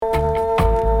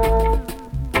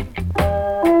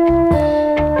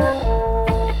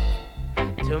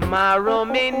Tomorrow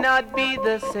may not be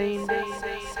the same day.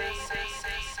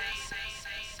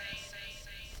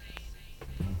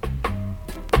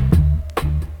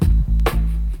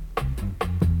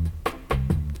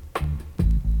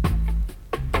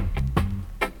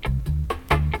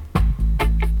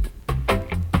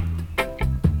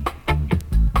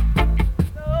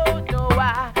 Don't know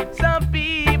why some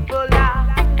people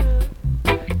lie,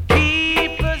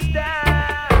 keep us down.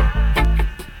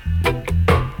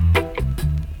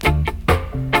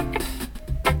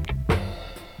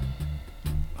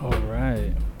 All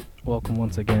right. Welcome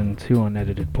once again to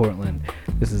Unedited Portland.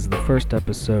 This is the first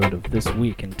episode of This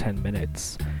Week in 10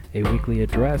 Minutes, a weekly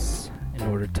address in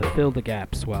order to fill the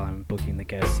gaps while I'm booking the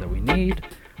guests that we need.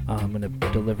 I'm going to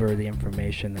deliver the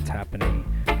information that's happening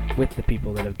with the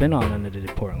people that have been on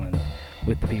Unedited Portland,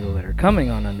 with the people that are coming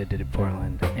on Unedited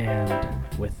Portland, and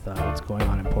with what's going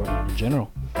on in Portland in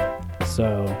general.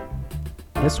 So,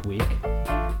 this week,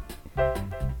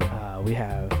 we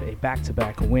have a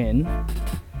back-to-back win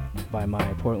by my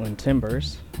Portland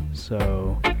Timbers,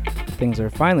 so things are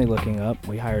finally looking up.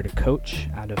 We hired a coach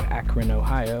out of Akron,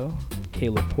 Ohio,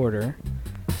 Caleb Porter,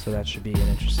 so that should be an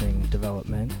interesting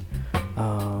development.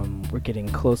 We're getting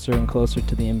closer and closer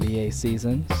to the NBA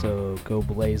season, so go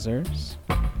Blazers.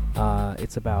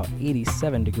 It's about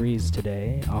 87 degrees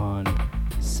today on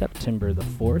September the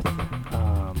 4th.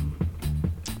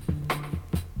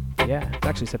 Yeah, it's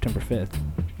actually September 5th,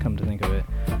 come to think of it,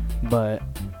 but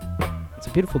it's a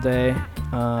beautiful day.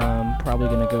 Probably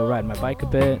going to go ride my bike a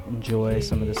bit, enjoy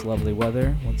some of this lovely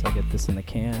weather once I get this in the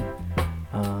can.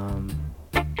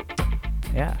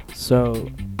 Yeah, so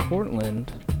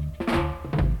Portland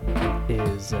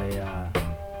is a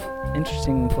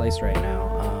interesting place right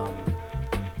now.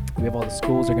 We have all the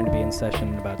schools are going to be in session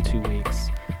in about 2 weeks,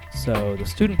 so the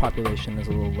student population is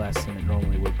a little less than it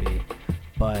normally would be,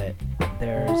 but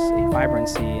there's a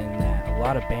vibrancy in that a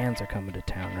lot of bands are coming to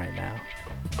town right now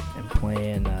and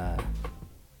playing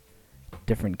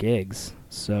different gigs.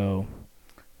 So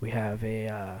we have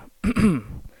a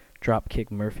Dropkick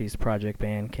Murphys Project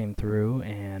band came through,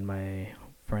 and my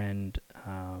friend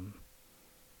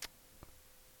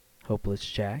Hopeless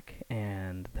Jack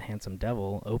and the Handsome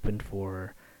Devil opened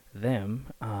for them.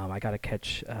 I got to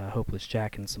catch Hopeless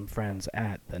Jack and some friends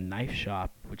at the Knife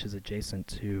Shop, which is adjacent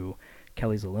to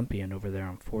Kelly's Olympian over there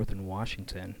on 4th and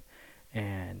Washington.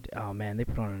 And oh man, they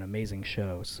put on an amazing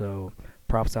show. So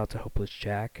props out to Hopeless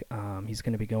Jack. He's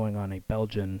going to be going on a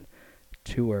Belgian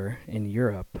tour in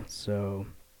Europe. So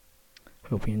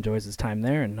hope he enjoys his time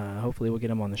there, and hopefully we'll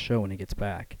get him on the show when he gets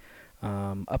back.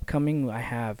 Upcoming, I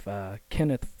have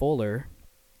Kenneth Fuller,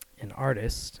 an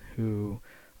artist who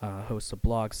hosts a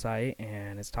blog site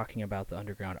and is talking about the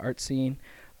underground art scene,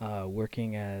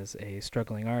 working as a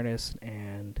struggling artist,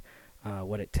 and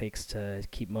what it takes to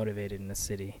keep motivated in the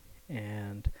city.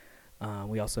 And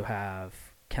we also have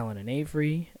Kellen and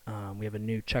Avery. We have a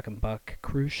new Chuck and Buck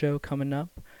crew show coming up.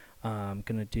 I'm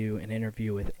going to do an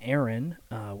interview with Aaron,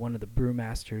 one of the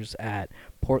brewmasters at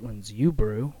Portland's U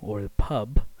Brew, or the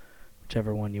pub,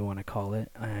 whichever one you want to call it.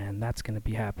 And that's going to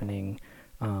be happening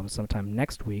sometime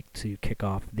next week to kick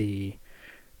off the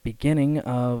beginning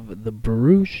of the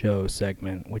Brew Show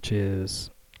segment, which is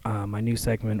my new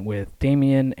segment with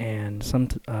Damien and some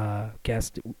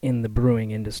guest in the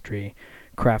brewing industry,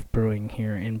 craft brewing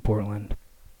here in Portland.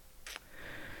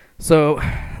 So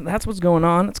that's what's going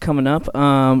on. It's coming up.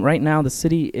 Right now, the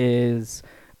city is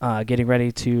getting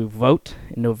ready to vote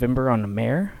in November on the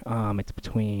mayor. It's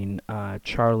between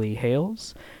Charlie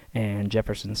Hales and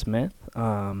Jefferson Smith.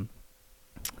 And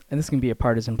this can be a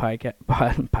partisan podcast.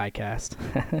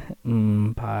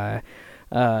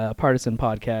 Partisan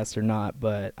podcast or not,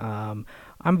 but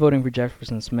I'm voting for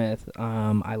Jefferson Smith.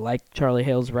 I like Charlie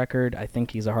Hale's record. I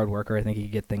think he's a hard worker. I think he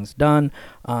can get things done.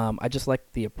 I just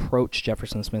like the approach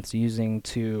Jefferson Smith's using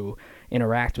to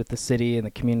interact with the city and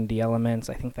the community elements.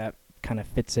 I think that kind of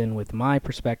fits in with my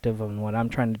perspective on what I'm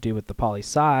trying to do with the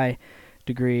poli-sci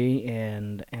degree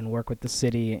and work with the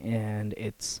city and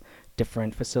its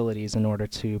different facilities in order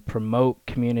to promote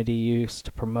community use,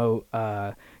 to promote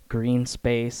green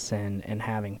space and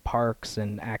having parks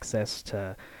and access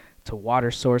to water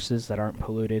sources that aren't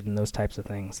polluted and those types of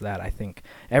things that I think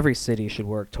every city should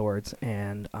work towards.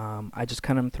 And I just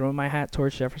kind of throw my hat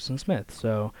towards Jefferson Smith.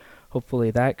 So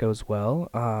hopefully that goes well.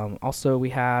 Also,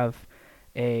 we have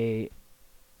a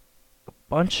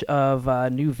bunch of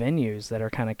new venues that are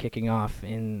kind of kicking off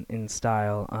in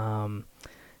style.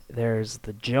 There's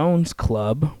the Jones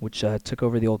Club, which took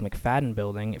over the old McFadden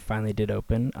building. It finally did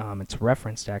open. It's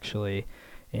referenced actually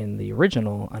in the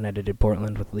original Unedited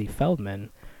Portland with Lee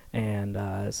Feldman.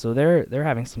 And so they're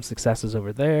having some successes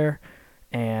over there.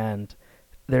 And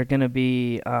they're going to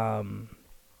be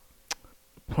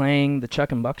playing the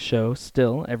Chuck and Buck show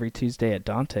still every Tuesday at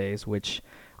Dante's, which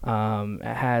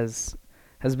has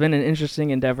been an interesting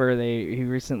endeavor. He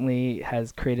recently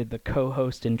has created the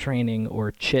co-host in training,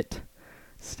 or CHIT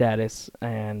status,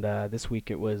 and this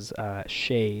week it was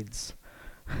Shades.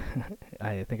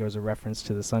 I think it was a reference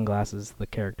to the sunglasses the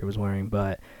character was wearing,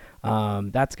 but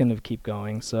that's going to keep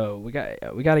going. So we got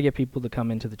to get people to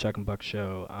come into the Chuck and Buck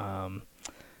show.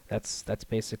 That's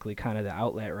basically kind of the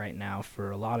outlet right now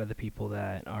for a lot of the people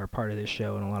that are part of this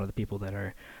show, and a lot of the people that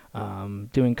are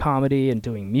doing comedy and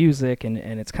doing music, and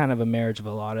it's kind of a marriage of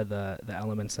a lot of the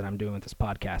elements that I'm doing with this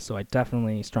podcast. So I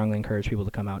definitely strongly encourage people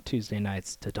to come out Tuesday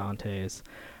nights to Dante's,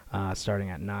 starting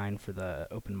at 9 for the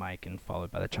open mic and followed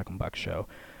by the Chuck and Buck show.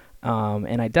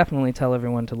 And I definitely tell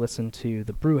everyone to listen to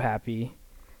the Brew Happy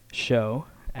show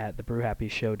at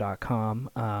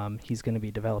thebrewhappyshow.com. He's going to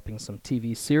be developing some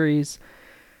TV series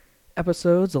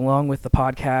episodes along with the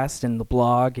podcast and the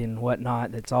blog and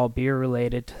whatnot. That's all beer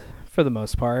related for the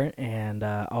most part, and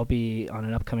I'll be on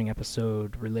an upcoming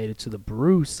episode related to the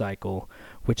Brew Cycle,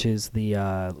 which is the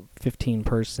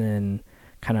 15-person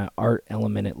kind of art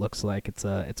element. It looks like it's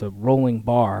a rolling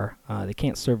bar. They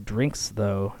can't serve drinks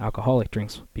though, alcoholic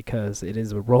drinks, because it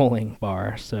is a rolling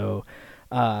bar. So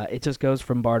it just goes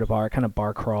from bar to bar, kind of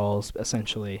bar crawls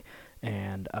essentially.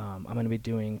 And I'm going to be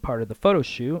doing part of the photo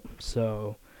shoot.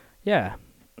 So yeah,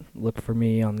 look for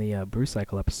me on the Brew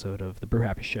Cycle episode of the Brew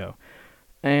Happy Show.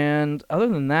 And other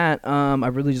than that, I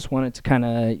really just wanted to kind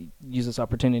of use this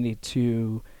opportunity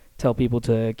to tell people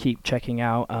to keep checking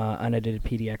out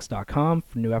uneditedpdx.com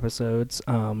for new episodes.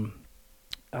 I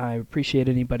appreciate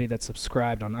anybody that's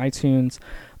subscribed on iTunes.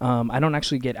 I don't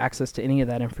actually get access to any of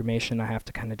that information. I have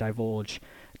to kind of divulge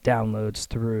downloads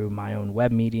through my own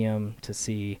web medium to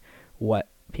see what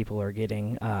people are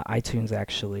getting. iTunes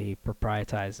actually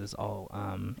proprietizes all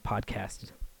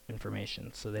podcast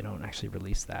information, so they don't actually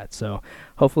release that. So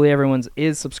hopefully everyone's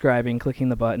is subscribing, clicking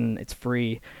the button. It's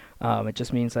free. It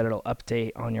just means that it'll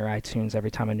update on your iTunes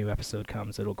every time a new episode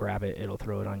comes. It'll grab it, it'll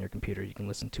throw it on your computer. You can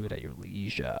listen to it at your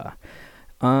leisure.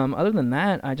 Other than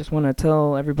that, I just want to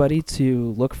tell everybody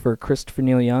to look for Christopher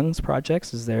Neil Young's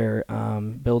projects as they're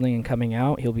building and coming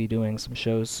out. He'll be doing some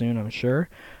shows soon, I'm sure.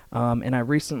 And I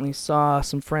recently saw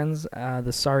some friends,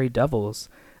 the Sorry Devils,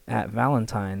 at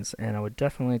Valentine's, and I would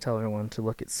definitely tell everyone to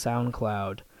look at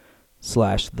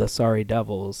SoundCloud/The Sorry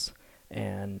Devils,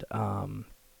 and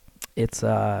it's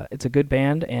a good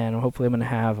band, and hopefully I'm going to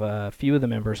have a few of the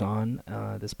members on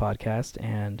this podcast,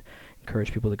 and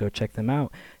encourage people to go check them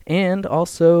out. And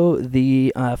also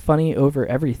the Funny Over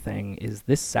Everything is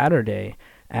this Saturday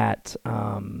at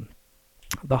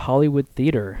the Hollywood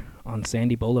Theater on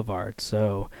Sandy Boulevard,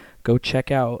 so go check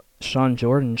out Sean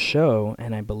Jordan's show,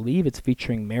 and I believe it's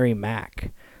featuring Mary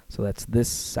Mack. So that's this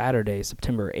Saturday,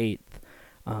 September 8th.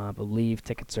 I believe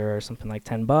tickets are something like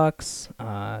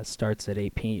 $10. Starts at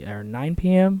 9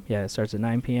 p.m. Yeah, it starts at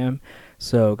 9 p.m.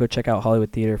 So go check out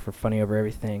Hollywood Theater for Funny Over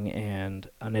Everything and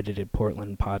Unedited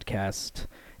Portland podcast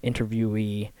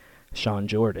interviewee Sean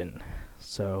Jordan.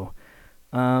 So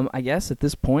I guess at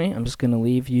this point I'm just going to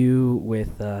leave you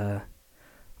with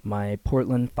my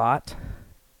Portland thought.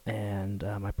 And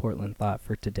my Portland thought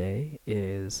for today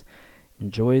is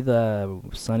enjoy the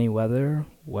sunny weather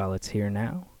while it's here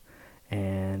now,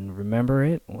 and remember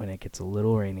it when it gets a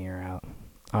little rainier out.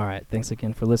 All right, thanks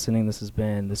again for listening. This has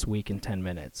been This Week in 10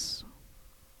 Minutes.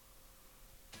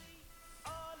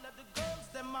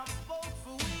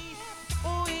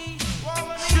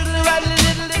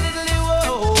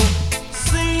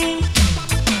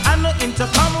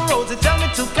 Intercom Rosie tell me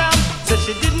to come. So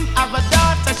she didn't have a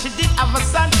daughter, she did have a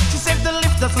son. She said the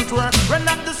lift doesn't work, run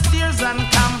up the stairs and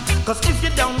come. Cause if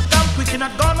you don't come quick, you're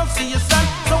not gonna see your son.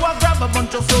 So I grab a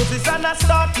bunch of roses and I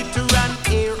started to run.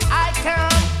 Here I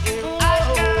come, here I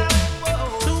come.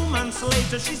 2 months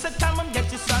later she said come and get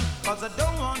your son. Cause I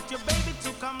don't want your baby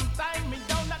to come tie me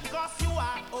down. Not cause you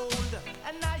are old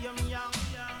and I am young.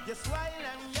 Yes, while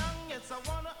I'm young, yes I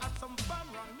wanna